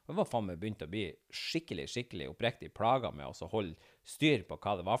der, og jeg var faen meg begynt å bli skikkelig oppriktig plaget med å holde styr på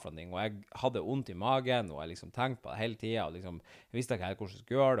hva det var for noe, og jeg hadde vondt i magen, og jeg liksom tenkte på det hele tiden, og liksom, jeg visste ikke helt hvordan jeg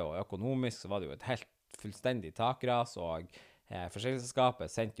skulle gjøre det, og økonomisk så var det jo et helt fullstendig takras, og forsikringsselskapet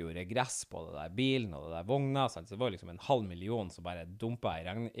sendte jo regress på det der bilen og det der vogna, så det var liksom 500 000 som bare dumpet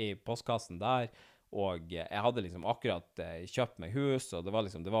i postkassen der, og jeg hadde liksom akkurat kjøpt meg hus, og det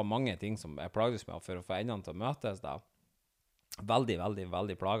var mange ting som jeg plagdes med for å få endene til å møtes da.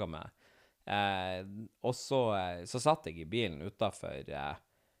 Veldig plaget med. Og så satt jeg i bilen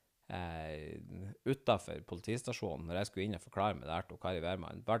utenfor politistasjonen når jeg skulle inn og forklare meg der til Kari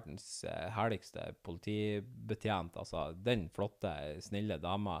Wehrmann, verdens herligste politibetjent, altså den flotte, snille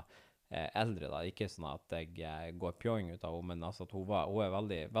dama, eldre da, ikke sånn at jeg går pjøing ut av henne, men altså at hun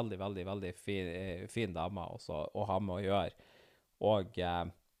er veldig fin dame også, å ha med å gjøre. Og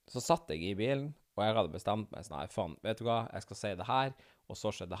så satt jeg i bilen, og jeg hadde bestemt meg sånn her, faen, vet du hva, jeg skal si det her, og så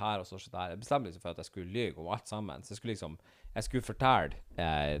skjedde det her, og så skjedde det her. Jeg bestemte liksom for at jeg skulle lyge om alt sammen, så jeg skulle fortelle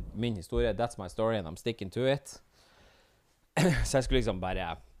min historie, that's my story, and I'm sticking to it. Så jeg skulle liksom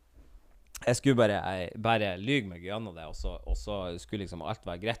bare lyge meg gjennom det, og så skulle liksom alt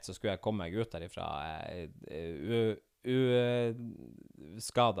være greit, så skulle jeg komme meg ut derifra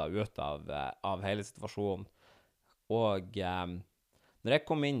skadet ut av hele situasjonen. Og når jeg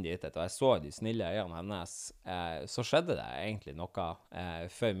kom inn dit, og jeg så de snille øynene hennes, så skjedde det egentlig noe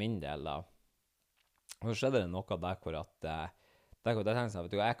for min del da. Og så skjedde det noe der hvor at jeg tenkte,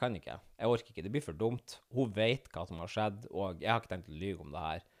 vet du hva, jeg kan ikke, jeg orker ikke, det blir for dumt. Hun vet hva som har skjedd, og jeg har ikke tenkt å lyge om det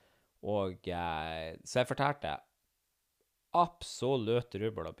her. Og så jeg fortalte absolutt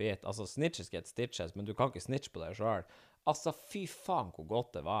rubbel og bit. Altså, snitches get stitches, men du kan ikke snitch på deg selv. Altså, fy faen hvor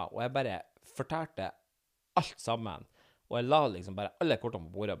godt det var. Og jeg bare fortalte alt sammen. Og jeg la liksom bare alle kortene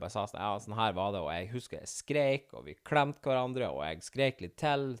på bordet og bare sa sånn, ja, sånn her var det, og jeg husker jeg skrek, og vi klemte hverandre, og jeg skrek litt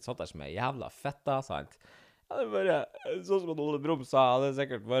til, satt der som en jævla fetta, sant? Ja, det bare, sånn som Ole Brumm sa, hadde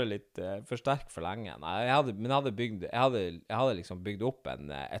sikkert vært litt for sterk for lenge. Nei, jeg hadde liksom bygd opp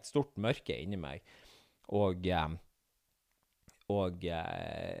et stort mørke inni meg, og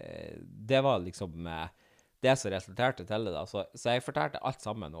det var liksom det som resulterte til det da. Så jeg fortalte alt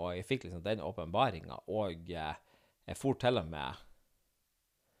sammen, og jeg fikk liksom den åpenbaringen, og jeg for til og med,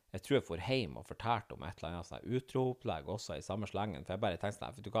 jeg tror jeg for hjem og fortalte om et eller annet sånn utro-opplegg også i samme slengen, for jeg bare tenkte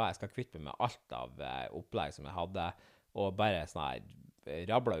sånn, vet du hva, jeg skal kvitte meg med alt av opplegg som jeg hadde, og bare sånn her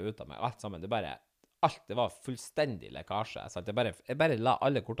rablet ut av meg alt sammen. Det var fullstendig lekkasje, så jeg bare la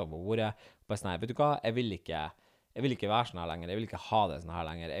alle kortene på bordet, og bare sånn her, vet du hva, jeg vil ikke være sånn her lenger, jeg vil ikke ha det sånn her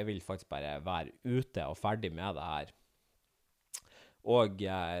lenger, jeg vil faktisk bare være ute og ferdig med det her. Og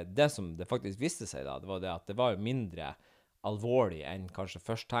det som det faktisk viste seg da, det var det at det var jo mindre alvorlig enn kanskje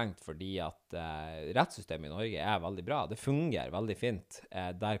først tenkt, fordi at rettssystemet i Norge er veldig bra. Det fungerer veldig fint,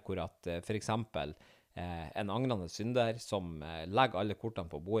 der hvor at for eksempel en angrende synder som legger alle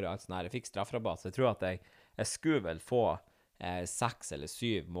kortene på bordet, alt sånn her, jeg fikk straffrabatt, så jeg tror at jeg skulle vel få 6 eller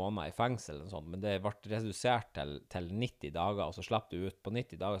 7 måneder i fengsel eller sånt, men det ble redusert til 90 dager, og så slapp du ut på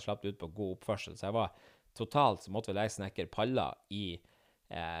 90 dager, slapp du ut på god oppførsel, så jeg var totalt så måtte vel jeg snekker paller i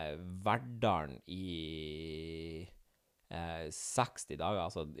Verdalen i 60 dager,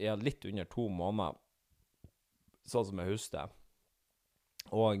 altså litt under 2 måneder, sånn som jeg husker.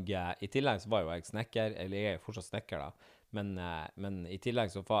 Og i tillegg så var jo jeg snekker, eller jeg er fortsatt snekker da, men i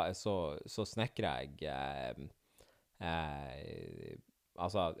tillegg så snekker jeg,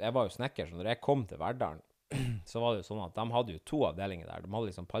 altså jeg var jo snekker, så når jeg kom til Verdalen, så var det jo sånn at de hadde jo 2 avdelinger der. De hadde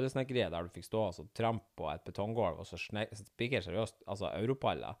liksom pallesnekkeriet der du fikk stå og tramp på et betonggolv, og så spiker seriøst, altså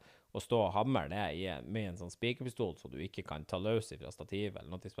europaller, og stå og hammer ned med en sånn spikerpistol, så du ikke kan ta løs fra stativet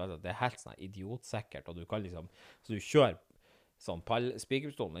eller noe spesielt. Det er helt sånn idiotsikkert, og du kan liksom, så du kjører sånn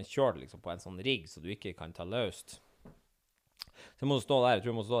spikerpistolen, den kjører liksom på en sånn rigg, så du ikke kan ta løst. Så jeg måtte stå der, jeg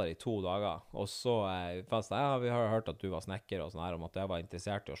tror jeg måtte stå der i 2 dager, og så fast, ja, vi har hørt at du var snekker og sånn her, om at jeg var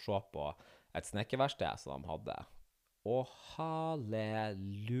interessert i å se på et snekkerverksted som de hadde. Og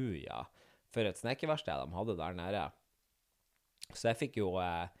halleluja, for et snekkerverksted de hadde der nede. Så jeg fikk jo,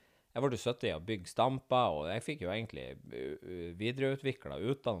 jeg ble 70 og bygge stamper, og jeg fikk jo egentlig videreutviklet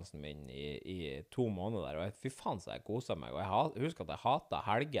utdannelsen min i 2 måneder, og fy faen så jeg koset meg, og jeg husker at jeg hatet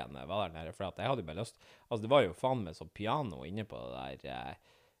helgen jeg var der nede, for at jeg hadde jo bare lyst, altså det var jo faen med så piano inne på det der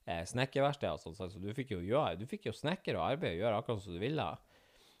snekkerverksted og sånn, så du fikk jo snekker og arbeid og gjøre akkurat som du ville.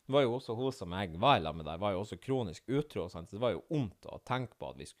 Det var jo også hun som jeg var i lag med der, var jo også kronisk utro, sant? Så det var jo ondt å tenke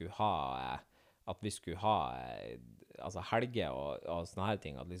på at vi skulle ha at vi skulle ha altså helger og sånne her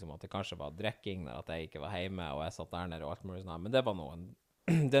ting, at, liksom, at det kanskje var drikking når at jeg ikke var hjemme, og jeg satt der nede og alt mulig sånn her. Men det var noen,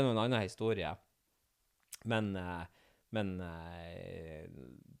 det er noen annen historie. Men,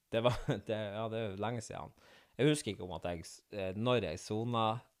 det var, ja, det er jo lenge siden. Jeg husker ikke om at når jeg sona,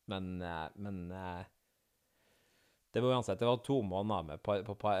 men det var uansett, det var 2 måneder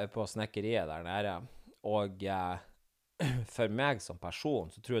på snekkeriet der nede, og for meg som person,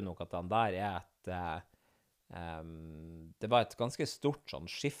 så tror jeg nok at den der det var et ganske stort sånn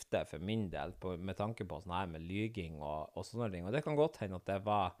skifte for min del, med tanke på sånn her med lyging og sånne ting, og det kan godt hende at det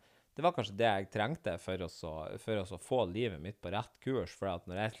var kanskje det jeg trengte for å få livet mitt på rett kurs, for at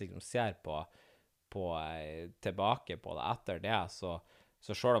når jeg liksom ser tilbake på det etter det, så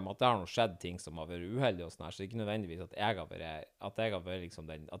selv om at det har noe skjedd ting som har vært uheldig og sånn her, så er det ikke nødvendigvis at jeg har vært liksom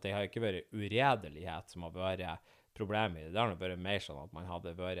at det har ikke vært uredelighet som har vært problemet i det. Det har vært mer sånn at man har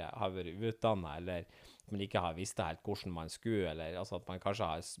vært utdannet, eller man ikke har visst helt hvordan man skulle, eller altså at man kanskje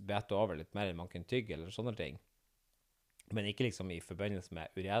har bedt over litt mer enn man kunne tygge, eller sånne ting. Men ikke liksom i forbindelse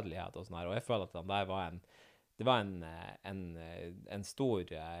med uredelighet og sånn her. Og jeg føler at den der det var en stor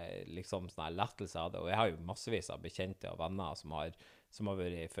liksom sånn her lettelse av det. Og jeg har jo massevis av bekjente og venner som har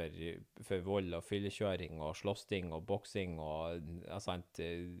vært for vold og fyllekjøring og slåssing og boksing og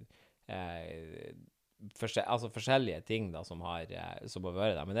altså forskjellige ting da som har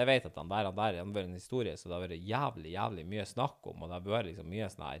vært der. Men jeg vet at den der har vært en historie, så det har vært jævlig mye snakk om, og det har vært liksom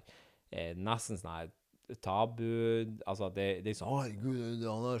mye sånn her nesten sånn her tabu, altså det er sånn, «Oi, Gud,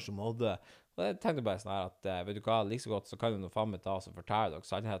 han er som hadde», og jeg tenkte bare sånn her at, vet du hva, like så godt så kan du nå faen meg ta og fortelle dere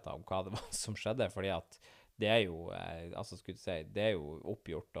sannheten om hva det var som skjedde, fordi at det er jo, altså skulle jeg si, det er jo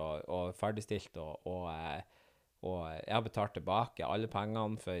oppgjort og ferdigstilt, og jeg har betalt tilbake alle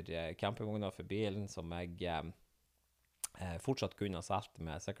pengene for campingvogna for bilen, som jeg fortsatt kunne ha solgt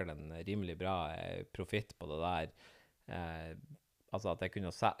med sikkert en rimelig bra profitt på det der, altså at jeg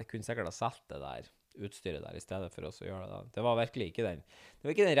kunne sikkert ha solgt det der utstyret der i stedet for oss å gjøre det. Det var virkelig ikke den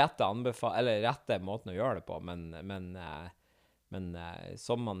rette måten å gjøre det på, men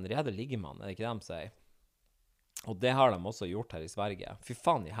som man reder ligger man, er det ikke det de sier? Og det har de også gjort her i Sverige. Fy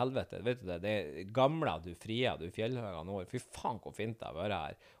faen i helvete, vet du det? Det gamle du fria, du fjellhøga nord. Fy faen hvor fint det har vært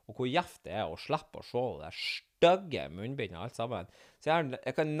her. Og hvor gjeft det er å slippe å se det stygge munnbindet og alt sammen. Så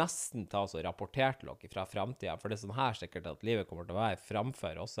jeg kan nesten ta og rapportere til dere fra fremtiden, for det er sånn her sikkert at livet kommer til å være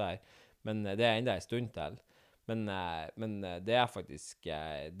framfor oss her. Men det er enda en stund til. Men det er faktisk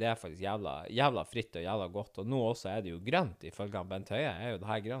jævla fritt og jævla godt. Og nå også er det jo grønt, ifølge Bent Høie er jo det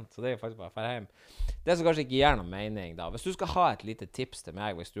her grønt. Så det er jo faktisk bare å fære hjem. Det som kanskje ikke gir noen mening da, hvis du skal ha et lite tips til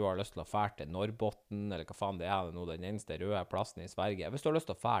meg, hvis du har lyst til å fære til Norrbotten, eller hva faen det er nå, den eneste røde plassen i Sverige, hvis du har lyst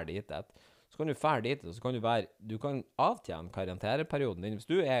til å fære dit så kan du fære dit, og så kan du kan avtjene karanteneperioden din. Hvis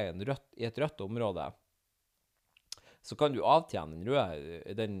du er i et rødt område, så kan du avtjene den røde,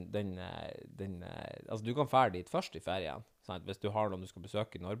 altså du kan fære dit først i ferien, sant? Hvis du har noen du skal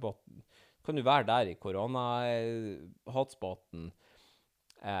besøke i Norrbotten, kan du være der i korona-hotspoten.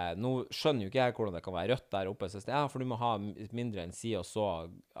 Nå skjønner jo ikke jeg hvordan det kan være rødt der oppe, så for du må ha mindre enn si og så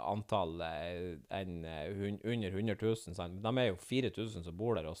antall enn under 100 000, sant? De er jo 4 000 som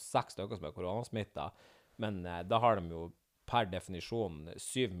bor der, og 6 stykker som er koronasmittet, men da har de jo per definisjon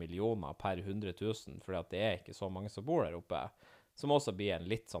 7 millioner per 100 000, fordi at det er ikke så mange som bor der oppe, som også blir en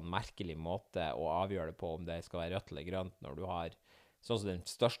litt sånn merkelig måte å avgjøre det på om det skal være rødt eller grønt når du har sånn som den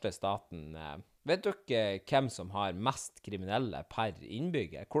største staten. Vet dere hvem som har mest kriminelle per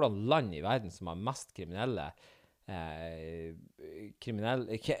innbygger? Hvordan land i verden som har mest kriminelle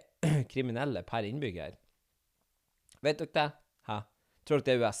per innbygger? Vet dere det? Hæ? Tror dere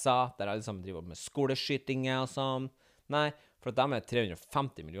det er USA, der alle sammen driver med skoleskytinger og sånn? Nei, for at de er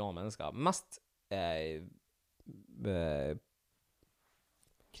 350 millioner mennesker. Mest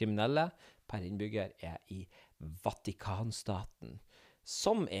kriminelle per innbygger er i Vatikanstaten,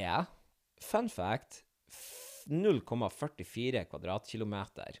 som er, fun fact, 0,44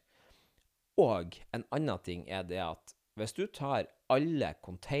 kvadratkilometer. Og en annen ting er det at hvis du tar alle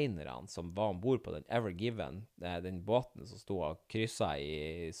containerne som var ombord på den Ever Given, den båten som stod og krysset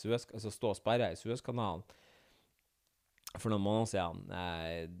i som stod og sperret i Suezkanalen, for noen måneder siden,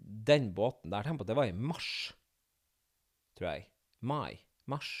 den båten der, tenk på at det var i mars, tror jeg. Mai?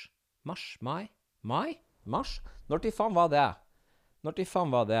 Mars? Når til faen var det? At det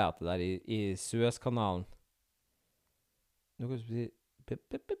der i Suezkanalen?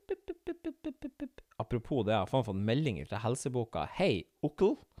 Apropos det, jeg har fått melding fra helseboka. Hei,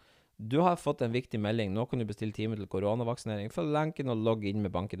 onkel, Du har fått en viktig melding. Nå kan du bestille time til koronavaksinering. Følg lenken og logg inn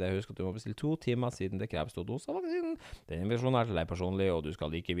med BankID. Husk at du må bestille 2 timer siden det kreves 2 doser av vaksinen. Den invitasjonen er til deg personlig, og du skal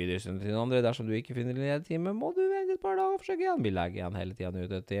ikke videresende til den andre. Dersom du ikke finner din ledige time, må du vente et par dager og forsøke igjen. Vi legger igjen hele tiden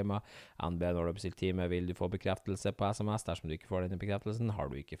ut et time. NB, når du har bestilt time, vil du få bekreftelse på SMS. Dersom du ikke får denne bekreftelsen, har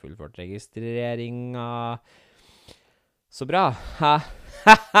du ikke fullført registreringa. Så bra.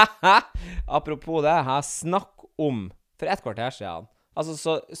 Apropos det, snakk om for et kvarter siden. Altså,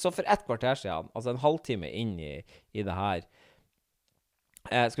 så for et kvarter siden, altså en halvtime inn i det her,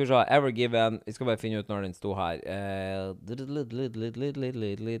 skal vi se, Ever Given, vi skal bare finne ut når den sto her,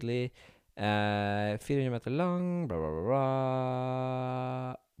 400 meter lang, bla bla bla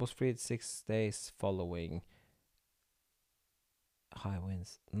bla, was freed 6 days following high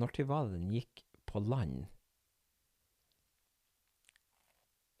winds. Når til var det den gikk på land?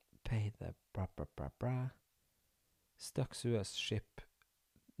 Pay the bra bra bra bra. Stuck Suez Ship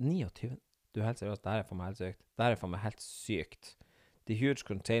 29. Du er helt seriøst, det her er for meg helt sykt. Det her er for meg helt sykt. The huge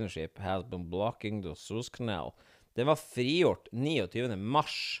container ship has been blocking the Suez Canal. Den var frigjort 29.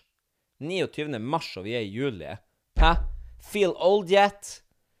 mars. 29. mars, og vi er i juli. Hæ? Feel old yet?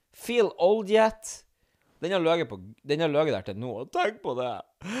 Feel old yet? Den har løget der til nå. Tenk på det.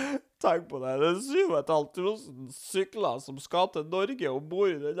 Tenk på det. Det er 7.500 sykler som skal til Norge og bor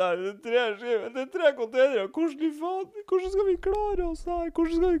i den der. Det er 3 containere. Hvordan skal vi klare oss der?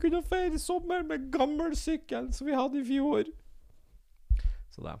 Hvordan skal vi kunne feire sommer med gammelsykkelen som vi hadde i fjor?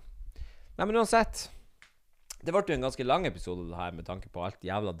 Så det. Nei, men uansett. Det ble jo en ganske lang episode det her med tanke på alt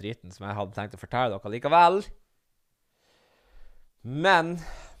jævla driten som jeg hadde tenkt å fortelle dere likevel. Men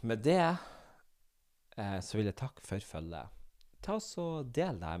med det så vil jeg takke for følget. Ta så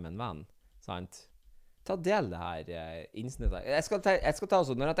del det her med en venn, sant? Ta del det her innsnittet. Jeg skal ta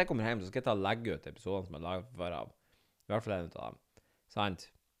så, når jeg kommer hjem, så skal jeg ta og legge ut episoden som jeg lager for av. I hvert fall en av dem. Sant?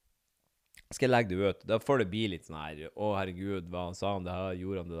 Skal jeg legge det ut, da får det bli litt sånn her, å herregud, hva han sa om det her,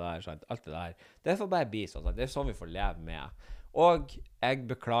 gjorde han det der, sant? Alt det der. Det får bare bli sånn, sant? Det er sånn vi får leve med. Og jeg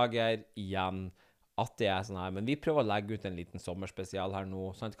beklager igjen at det er sånn her, men vi prøver å legge ut en liten sommerspesial her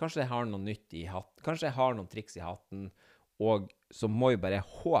nå, sant? Kanskje jeg har noe nytt i hatten, kanskje jeg har noen triks i hatten, og så må vi bare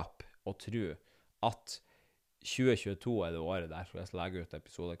håpe og tro at 2022 er det året der, så jeg skal legge ut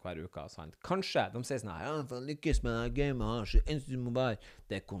episoder hver uke, sant? Kanskje, de sier sånn her, ja, for å lykkes med det gamet her, så eneste du må være,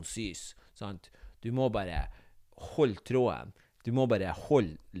 det er konsis, sant? Du må bare holde tråden, du må bare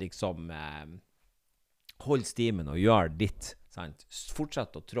holde, liksom, hold stimen og gjør ditt, sant?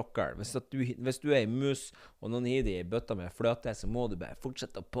 Fortsett å tråkke. Hvis du er i mus, og noen hiver i bøtta med fløte, så må du bare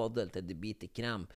fortsette å paddle til det biter krem.